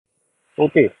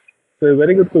Okay. So a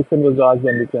very good question was asked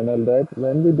on the channel that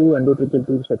when we do endotracheal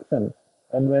tube section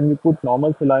and when we put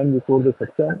normal saline before the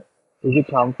section, is it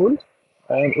harmful?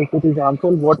 And if it is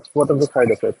harmful, what are the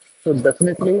side effects? So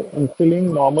definitely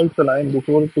instilling normal saline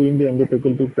before doing the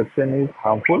endotracheal tube section is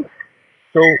harmful.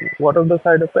 So what are the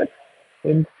side effects?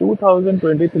 In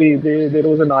 2023, there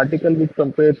was an article which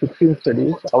compared 16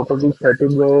 studies, out of which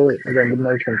 13 were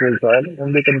randomized controlled trial,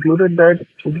 and they concluded that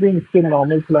if we instill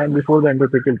normal saline before the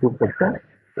endotracheal tube section,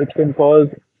 it can cause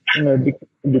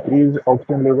decrease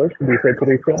oxygen levels,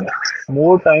 desaturation,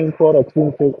 more time for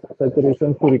oxygen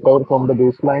saturation to recover from the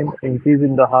baseline, increase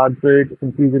in the heart rate,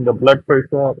 increase in the blood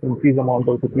pressure, increase amount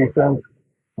of secretion,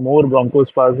 more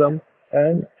bronchospasm,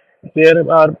 and there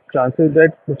are chances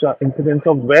that the incidence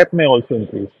of VAP may also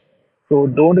increase. So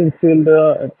don't instill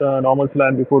the normal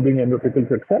saline before doing endotracheal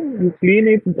section. You clean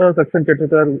it, the suction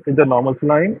catheter in the normal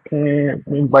saline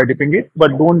by dipping it,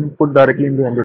 but don't put directly in the endotracheal.